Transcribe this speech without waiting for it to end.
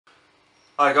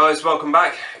Hi guys, welcome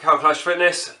back. Clash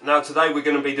Fitness. Now today we're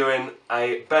going to be doing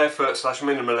a barefoot /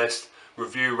 minimalist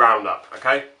review roundup.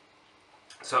 Okay,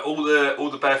 so all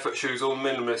the barefoot shoes, all the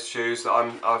minimalist shoes that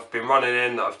I've been running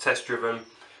in, that I've test driven, I'm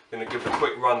going to give a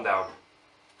quick rundown.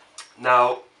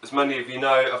 Now, as many of you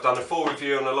know, I've done a full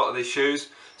review on a lot of these shoes.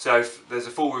 So if there's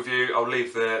a full review, I'll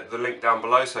leave the link down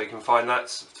below so you can find that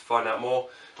to find out more.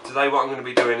 Today what I'm going to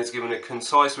be doing is giving a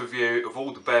concise review of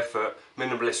all the barefoot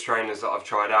minimalist trainers that I've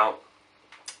tried out,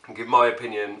 and give my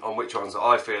opinion on which ones that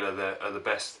I feel are the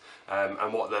best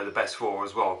and what they're the best for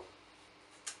as well.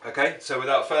 Okay, so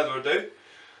without further ado,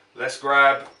 let's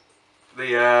grab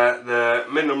the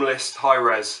Minimalist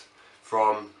hi-rez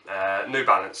from New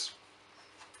Balance.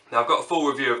 Now I've got a full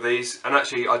review of these, and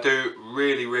actually I do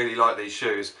really like these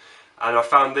shoes, and I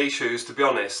found these shoes, to be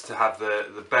honest, to have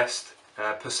the best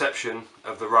perception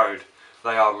of the road.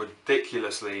 They are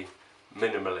ridiculously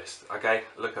minimalist. Okay,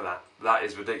 look at that, that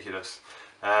is ridiculous.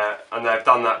 And they've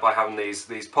done that by having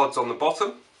these pods on the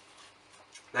bottom.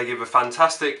 They give a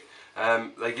fantastic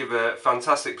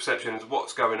perception of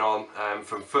what's going on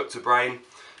from foot to brain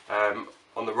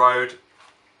on the road.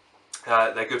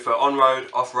 They're good for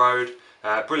on-road, off-road.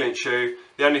 Brilliant shoe.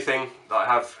 The only thing that I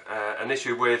have an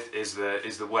issue with is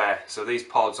the wear. So these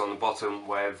pods on the bottom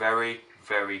wear very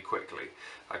quickly.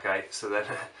 Okay, so then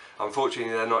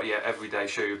unfortunately they're not yet everyday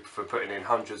shoe for putting in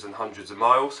hundreds and hundreds of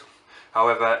miles.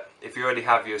 However, if you already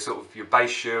have your your base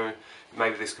shoe,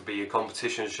 maybe this could be your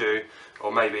competition shoe,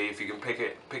 or maybe if you can pick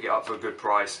it up for a good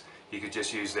price, you could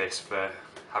just use this for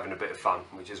having a bit of fun,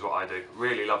 which is what I do.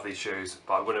 Really love these shoes,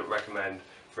 but I wouldn't recommend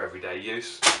for everyday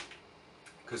use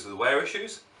because of the wear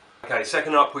issues. Okay,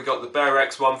 second up we got the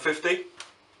Bare-x 150.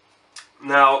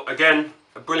 Now again,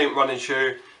 a brilliant running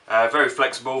shoe, very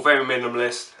flexible, very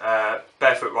minimalist,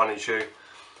 barefoot running shoe.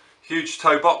 Huge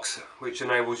toe box, which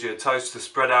enables your toes to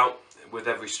spread out with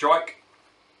every strike.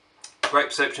 Great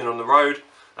perception on the road.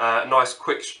 Nice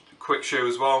quick shoe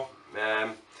as well.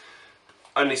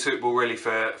 Only suitable really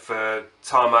for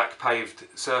tarmac paved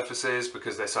surfaces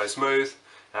because they're so smooth.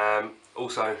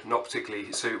 Also not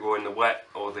particularly suitable in the wet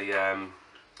or the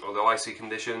icy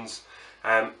conditions.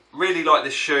 Really like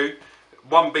this shoe.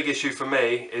 One big issue for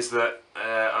me is that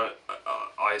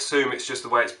I assume it's just the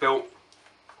way it's built,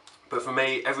 but for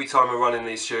me, every time I run in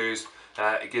these shoes,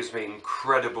 it gives me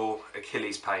incredible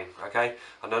Achilles pain. Okay,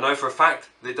 and I know for a fact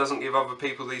that it doesn't give other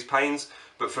people these pains,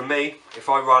 but for me, if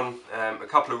I run a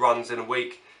couple of runs in a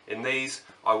week in these,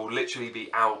 I will literally be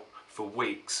out for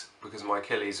weeks because my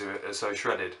Achilles are so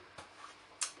shredded.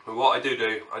 But what I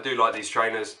do like these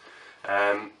trainers.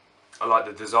 I like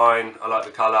the design, I like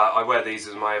the colour. I wear these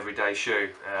as my everyday shoe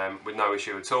with no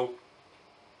issue at all.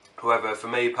 However, for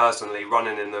me personally,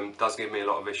 running in them does give me a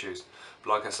lot of issues.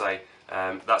 But like I say,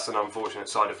 that's an unfortunate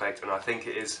side effect, and I think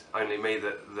it is only me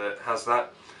that has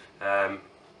that.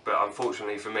 But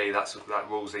unfortunately for me, that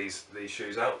rules these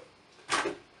shoes out.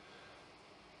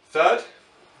 Third,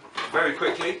 very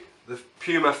quickly, the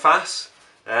Puma Faas.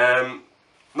 Not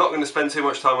going to spend too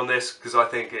much time on this because I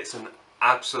think it's an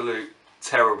absolute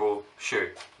terrible shoe.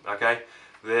 Okay,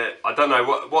 I don't know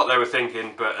what they were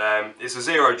thinking, but it's a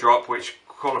zero drop, which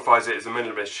qualifies it as a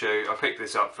minimalist shoe. I picked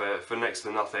this up for next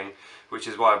to nothing, which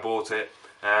is why I bought it.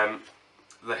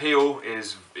 The heel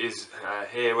is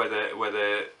here where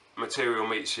the material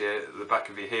meets the back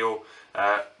of your heel.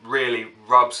 Really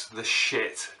rubs the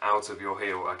shit out of your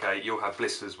heel. Okay, you'll have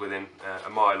blisters within a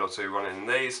mile or two running in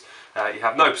these. You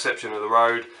have no perception of the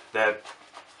road. They're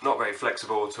not very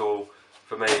flexible at all.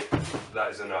 For me,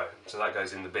 that is a no, so that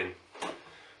goes in the bin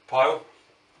pile.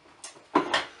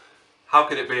 How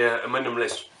could it be a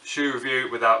minimalist shoe review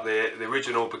without the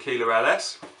original Bikila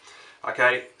LS?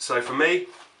 Okay, so for me,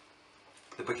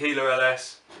 the Bikila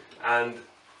LS and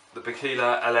the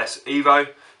Bikila LS EVO,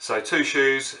 so two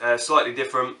shoes, slightly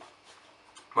different.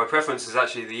 My preference is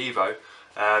actually the EVO,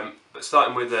 but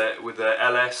starting with the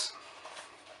LS,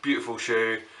 beautiful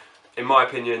shoe, in my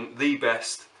opinion, the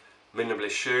best minimalist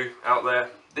shoe out there.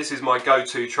 This is my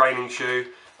go-to training shoe.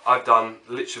 I've done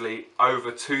literally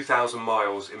over 2,000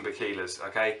 miles in Bikilas.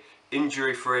 Okay,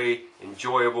 injury-free,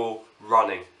 enjoyable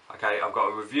running. Okay, I've got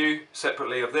a review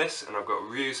separately of this, and I've got a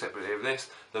review separately of this.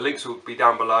 The links will be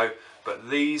down below, but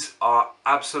these are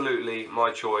absolutely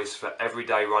my choice for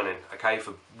everyday running. Okay,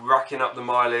 for racking up the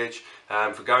mileage,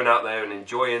 for going out there and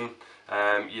enjoying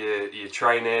your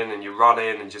training and your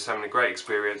running and just having a great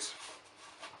experience.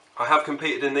 I have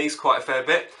competed in these quite a fair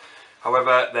bit.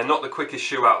 However, they're not the quickest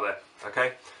shoe out there.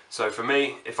 Okay, so for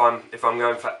me, if I'm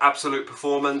going for absolute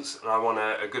performance and I want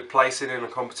a good placing in a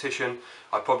competition,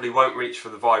 I probably won't reach for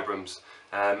the Vibrams.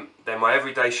 They're my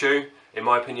everyday shoe. In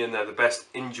my opinion, they're the best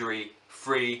injury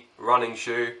free running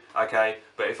shoe, okay,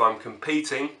 but if I'm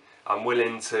competing, I'm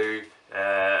willing to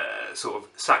sort of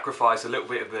sacrifice a little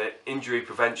bit of the injury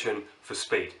prevention for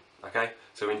speed, okay.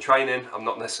 So in training, I'm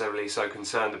not necessarily so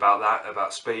concerned about that,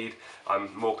 about speed.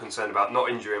 I'm more concerned about not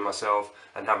injuring myself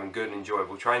and having good and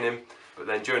enjoyable training. But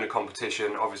then during a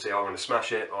competition, obviously I want to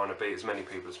smash it, I want to beat as many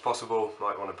people as possible,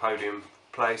 might want a podium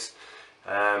place.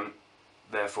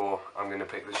 Therefore, I'm going to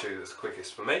pick the shoe that's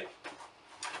quickest for me.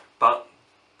 But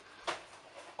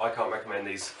I can't recommend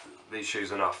these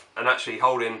shoes enough. And actually,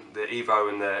 holding the EVO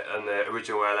and the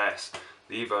original LS,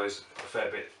 the EVO is a fair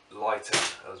bit lighter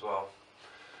as well.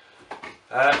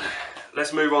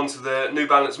 Let's move on to the New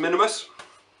Balance Minimalist.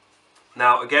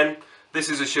 Now again, this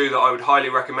is a shoe that I would highly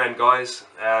recommend, guys.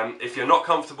 If you're not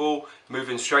comfortable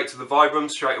moving straight to the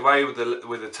Vibrams straight away with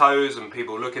the toes and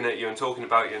people looking at you and talking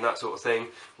about you and that sort of thing,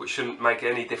 which shouldn't make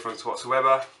any difference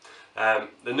whatsoever,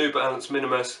 the New Balance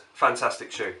Minimalist, fantastic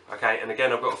shoe. Okay, and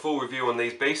again, I've got a full review on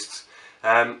these beasts.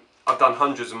 I've done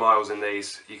hundreds of miles in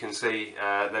these. You can see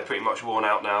they're pretty much worn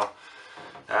out now.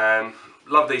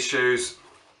 Love these shoes.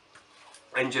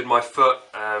 Injured my foot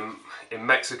in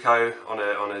Mexico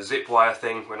on a zip wire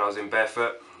thing when I was in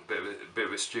barefoot. Bit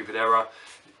of a stupid error.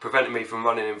 Prevented me from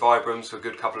running in Vibrams for a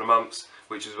good couple of months,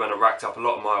 which is when I racked up a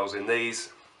lot of miles in these.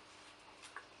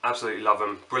 Absolutely love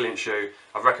them. Brilliant shoe.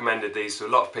 I've recommended these to a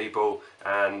lot of people,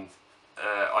 and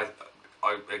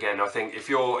again, I think if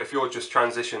you're just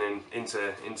transitioning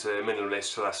into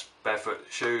minimalist / barefoot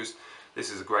shoes, this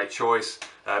is a great choice.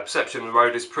 Perception of the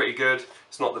road is pretty good.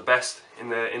 It's not the best in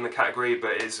the category,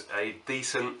 but it's a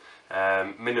decent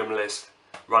minimalist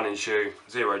running shoe.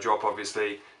 Zero drop,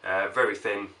 obviously. Very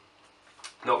thin,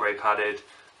 not very padded.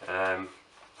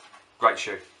 Great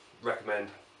shoe. Recommend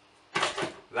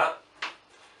that.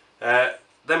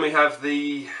 Then we have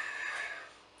the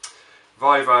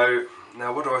Vivo.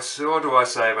 Now, what do I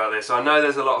say about this? I know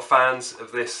there's a lot of fans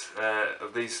of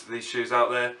these shoes out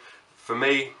there. For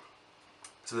me,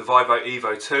 to the Vivo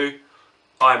EVO 2,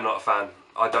 I am not a fan.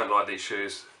 I don't like these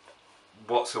shoes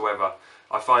whatsoever.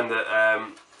 I find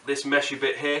that this meshy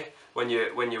bit here, when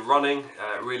you're running,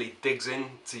 really digs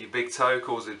into your big toe,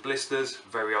 causes blisters,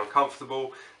 very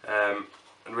uncomfortable.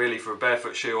 And really, for a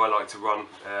barefoot shoe, I like to run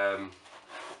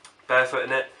barefoot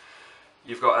in it.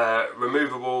 You've got a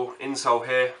removable insole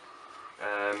here,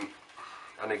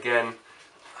 and again,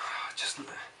 just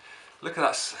look at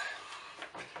that.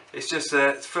 It's just,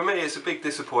 for me, it's a big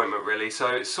disappointment, really.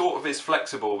 So it sort of is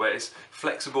flexible, but it's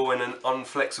flexible in an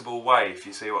unflexible way, if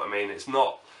you see what I mean. It's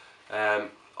not.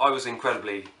 I was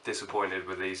incredibly disappointed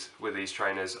with these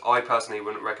trainers. I personally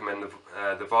wouldn't recommend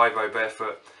the Vivo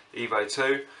Barefoot EVO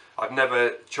 2. I've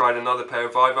never tried another pair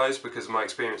of Vivos because of my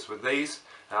experience with these.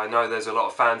 I know there's a lot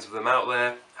of fans of them out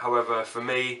there. However, for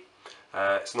me,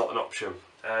 it's not an option.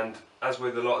 And as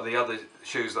with a lot of the other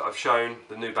shoes that I've shown,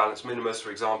 the New Balance Minimalist,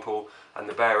 for example, and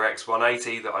the Bare-x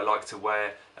 180 that I like to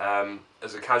wear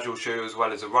as a casual shoe as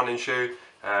well as a running shoe,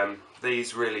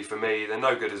 these really, for me, they're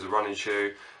no good as a running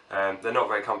shoe. They're not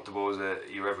very comfortable as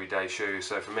your everyday shoe.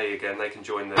 So for me, again, they can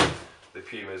join the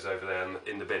Pumas over there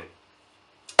in the bin.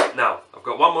 Now, I've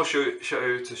got one more shoe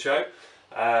to show.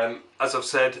 As I've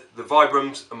said, the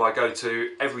Vibrams are my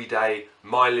go-to everyday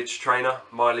mileage trainer,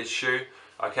 mileage shoe.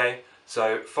 Okay,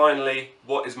 so finally,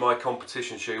 what is my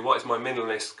competition shoe? What is my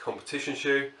minimalist competition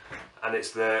shoe? And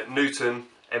it's the Newton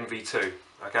MV2.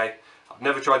 Okay, I've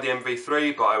never tried the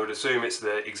MV3, but I would assume it's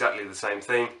exactly the same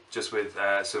thing, just with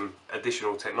some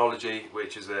additional technology,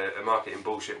 which is a marketing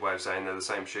bullshit way of saying they're the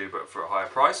same shoe but for a higher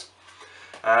price.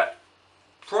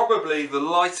 Probably the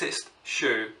lightest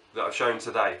shoe that I've shown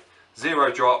today.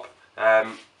 Zero drop,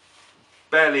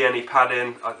 barely any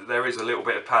padding. There is a little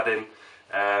bit of padding,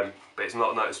 but it's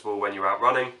not noticeable when you're out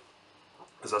running.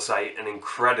 As I say, an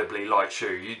incredibly light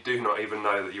shoe. You do not even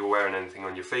know that you're wearing anything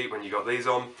on your feet when you got these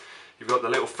on. You've got the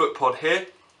little foot pod here,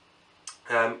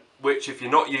 which if you're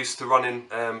not used to running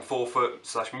forefoot /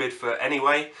 midfoot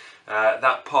anyway,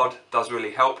 that pod does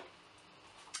really help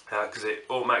because it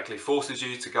automatically forces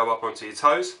you to go up onto your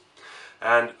toes.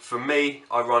 And for me,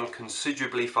 I run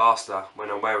considerably faster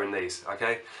when I'm wearing these.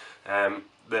 Okay,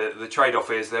 the trade-off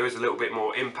is there is a little bit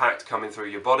more impact coming through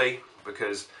your body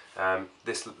because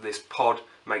this pod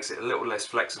makes it a little less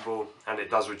flexible, and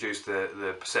it does reduce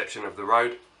the perception of the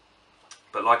road.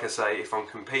 But like I say, if I'm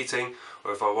competing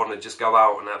or if I want to just go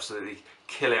out and absolutely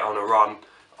kill it on a run,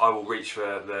 I will reach for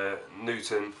the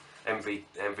Newton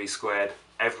MV squared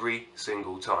every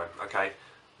single time. Okay,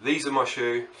 these are my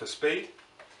shoe for speed,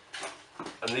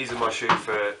 and these are my shoe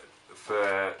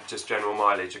for just general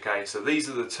mileage. Okay, so these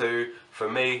are the two for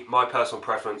me, my personal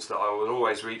preference that I will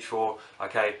always reach for.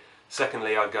 Okay,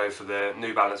 Secondly, I'd go for the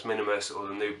New Balance Minimalist or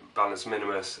the New Balance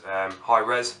Minimalist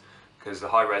hi-rez, because the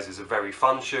hi-rez is a very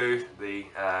fun shoe. The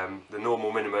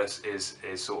normal Minimalist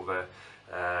is sort of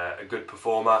a good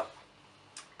performer.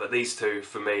 But these two,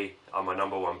 for me, are my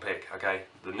number one pick, okay?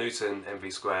 The Newton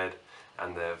MV2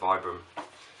 and the Vibram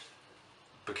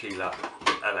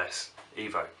LS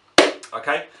EVO.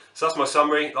 Okay, so that's my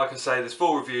summary. Like I say, there's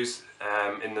 4 reviews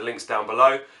in the links down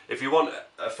below. If you want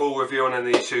a full review on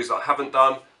any of these shoes that I haven't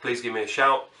done, please give me a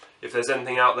shout. If there's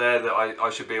anything out there that I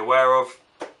should be aware of,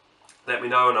 let me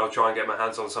know and I'll try and get my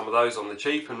hands on some of those on the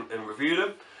cheap and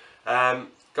review them.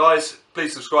 Guys,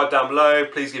 please subscribe down below.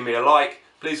 Please give me a like.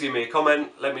 Please give me a comment.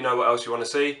 Let me know what else you want to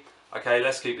see. Okay,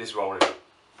 let's keep this rolling.